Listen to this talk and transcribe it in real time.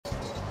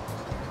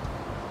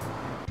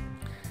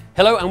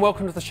Hello and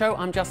welcome to the show.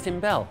 I'm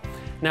Justin Bell.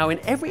 Now, in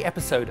every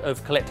episode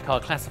of Collector Car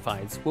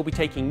Classifieds, we'll be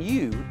taking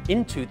you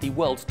into the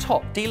world's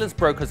top dealers,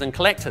 brokers and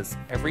collectors.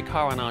 Every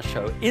car on our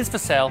show is for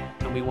sale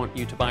and we want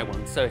you to buy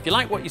one. So if you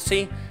like what you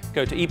see,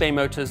 go to eBay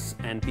Motors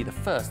and be the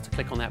first to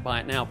click on that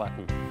Buy It Now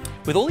button.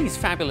 With all these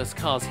fabulous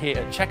cars here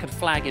at Chequered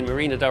Flag in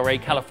Marina Del Rey,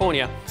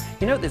 California,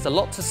 you know there's a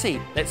lot to see.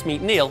 Let's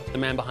meet Neil, the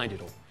man behind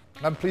it all.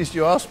 I'm pleased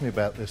you asked me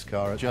about this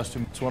car,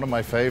 Justin. It's one of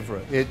my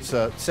favorite. It's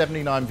a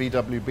 79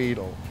 VW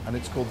Beetle, and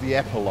it's called the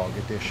Epilogue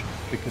Edition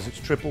because it's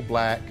triple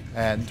black,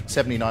 and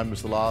 79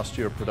 was the last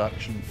year of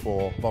production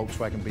for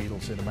Volkswagen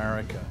Beetles in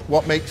America.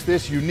 What makes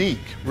this unique,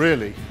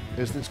 really,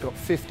 is that it's got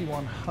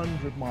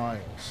 5,100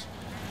 miles.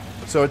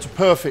 So it's a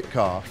perfect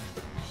car.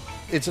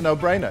 It's a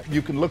no-brainer.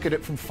 You can look at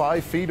it from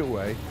 5 feet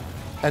away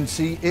and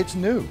see it's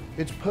new,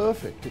 it's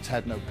perfect. It's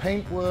had no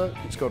paintwork,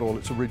 it's got all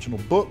its original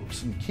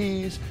books and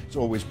keys, it's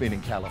always been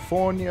in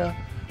California.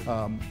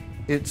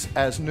 It's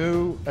as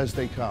new as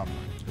they come.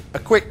 A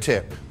quick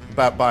tip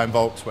about buying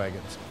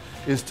Volkswagens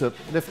is to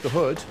lift the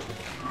hood,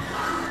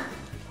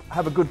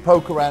 have a good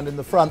poke around in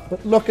the front,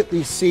 but look at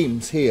these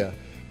seams here,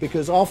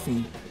 because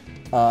often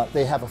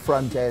they have a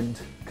front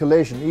end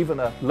collision. Even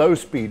a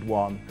low-speed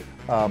one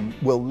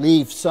will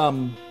leave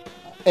some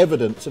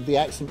evidence of the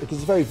accident because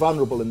it's very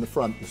vulnerable in the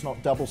front. It's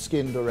not double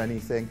skinned or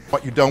anything.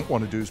 What you don't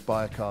want to do is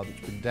buy a car that's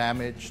been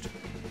damaged,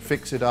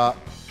 fix it up,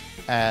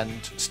 and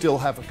still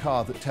have a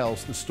car that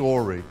tells the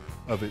story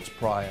of its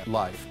prior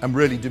life and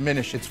really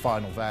diminish its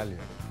final value.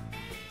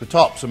 The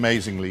top's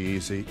amazingly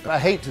easy. I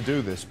hate to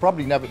do this.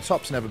 The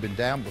top's never been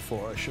down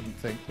before, I shouldn't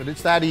think, but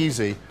it's that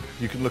easy.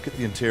 You can look at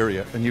the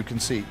interior and you can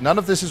see none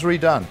of this is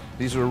redone.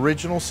 These are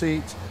original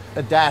seats.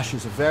 A dash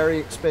is a very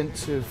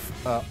expensive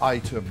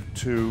item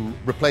to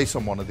replace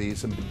on one of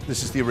these, and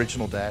this is the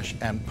original dash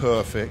and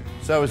perfect.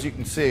 So as you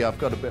can see, I've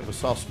got a bit of a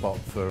soft spot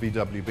for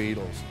VW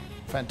Beetles.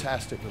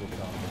 Fantastic little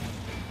car.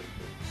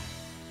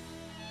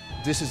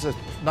 This is a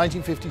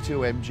 1952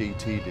 MG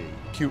TD,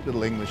 cute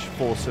little English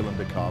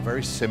 4-cylinder car,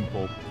 very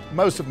simple.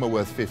 Most of them are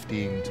worth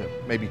 $15,000 to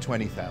maybe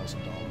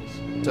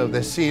 $20,000. So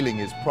their ceiling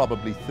is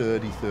probably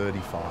 30,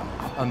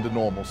 35 under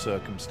normal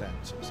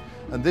circumstances.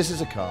 And this is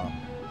a car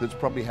that's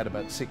probably had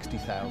about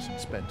 60,000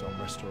 spent on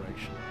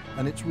restoration.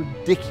 And it's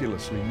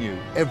ridiculously new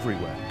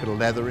everywhere. Got a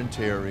leather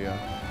interior,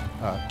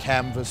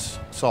 canvas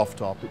soft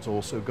top. It's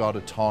also got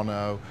a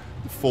tonneau,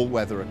 full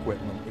weather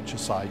equipment, which are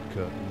side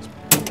curtains.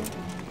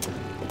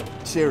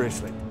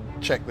 Seriously,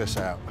 check this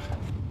out.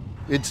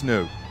 It's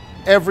new.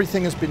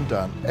 Everything has been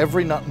done,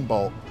 every nut and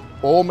bolt.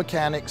 All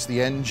mechanics, the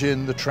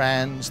engine, the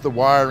trans, the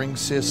wiring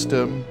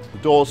system. The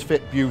doors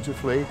fit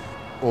beautifully.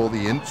 All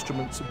the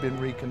instruments have been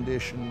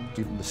reconditioned,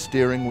 even the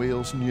steering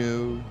wheel's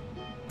new.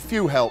 A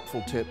few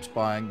helpful tips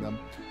buying them.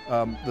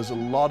 There's a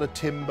lot of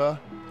timber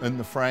in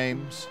the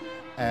frames,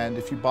 and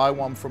if you buy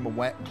one from a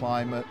wet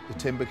climate, the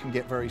timber can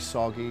get very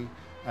soggy,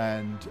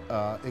 and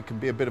it can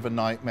be a bit of a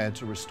nightmare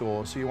to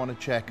restore. So you want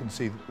to check and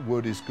see that the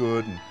wood is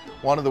good, and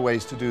one of the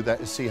ways to do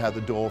that is see how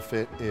the door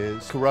fit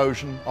is.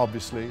 Corrosion,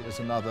 obviously, is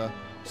another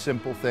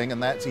simple thing,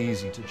 and that's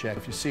easy to check.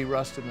 If you see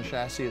rust in the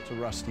chassis, it's a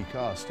rusty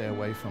car, stay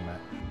away from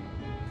it.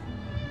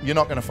 You're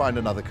not going to find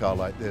another car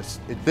like this.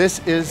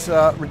 This is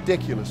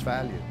ridiculous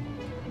value.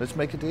 Let's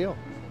make a deal.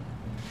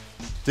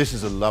 This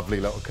is a lovely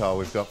little car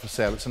we've got for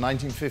sale. It's a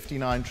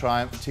 1959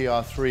 Triumph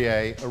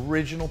TR3A,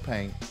 original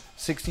paint,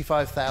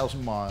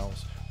 65,000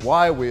 miles,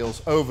 wire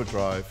wheels,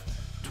 overdrive,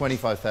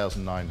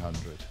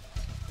 25,900.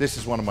 This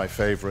is one of my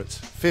favorites.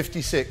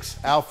 56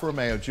 Alfa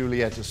Romeo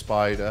Giulietta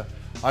Spider.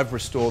 I've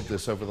restored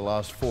this over the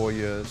last 4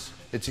 years.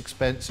 It's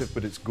expensive,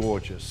 but it's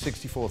gorgeous,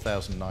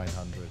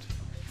 64,900.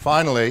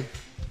 Finally,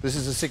 this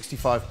is a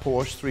 65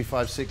 Porsche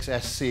 356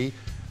 SC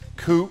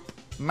coupe,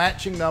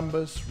 matching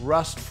numbers,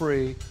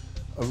 rust-free,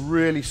 a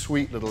really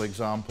sweet little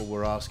example.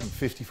 We're asking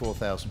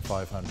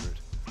 54,500.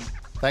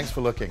 Thanks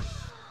for looking.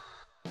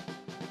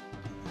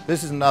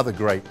 This is another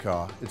great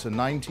car. It's a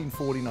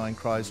 1949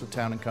 Chrysler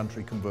Town &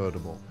 Country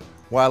convertible.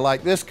 Why I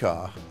like this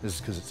car is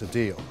because it's a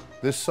deal.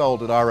 This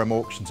sold at RM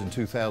Auctions in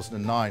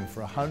 2009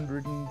 for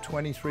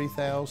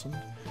 $123,000.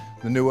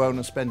 The new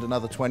owner spent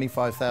another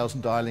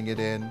 $25,000 dialing it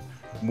in,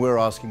 and we're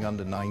asking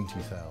under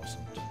 $90,000.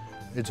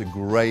 It's a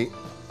great,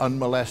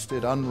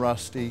 unmolested,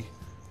 unrusty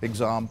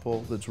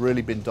example that's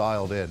really been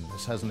dialed in.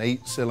 This has an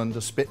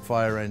 8-cylinder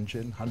Spitfire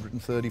engine,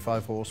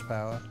 135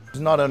 horsepower. It's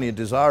not only a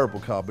desirable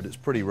car, but it's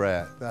pretty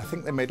rare. I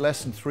think they made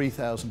less than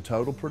 3,000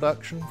 total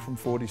production from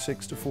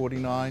 46 to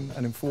 49,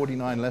 and in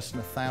 49 less than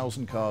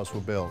 1,000 cars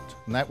were built.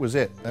 And that was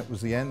it. That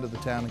was the end of the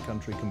Town &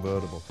 Country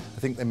convertible. I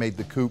think they made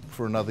the coupe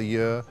for another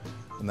year,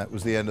 and that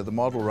was the end of the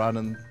model run,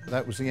 and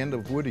that was the end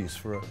of Woody's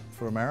for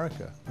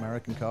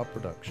American car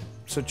production.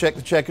 So check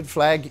the Chequered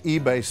Flag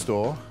eBay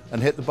store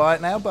and hit the Buy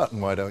It Now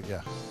button, why don't you?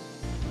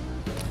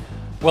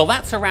 Well,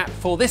 that's a wrap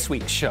for this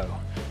week's show.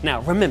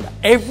 Now remember,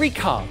 every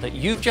car that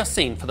you've just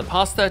seen for the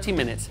past 30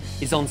 minutes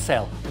is on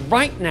sale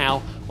right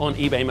now on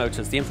eBay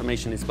Motors. The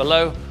information is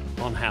below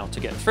on how to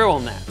get through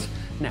on that.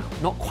 Now,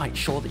 not quite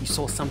sure that you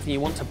saw something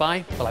you want to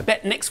buy? Well, I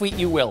bet next week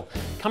you will.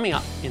 Coming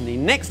up in the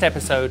next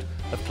episode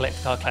of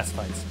Collector Car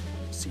Classifieds.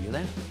 See you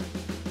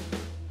then.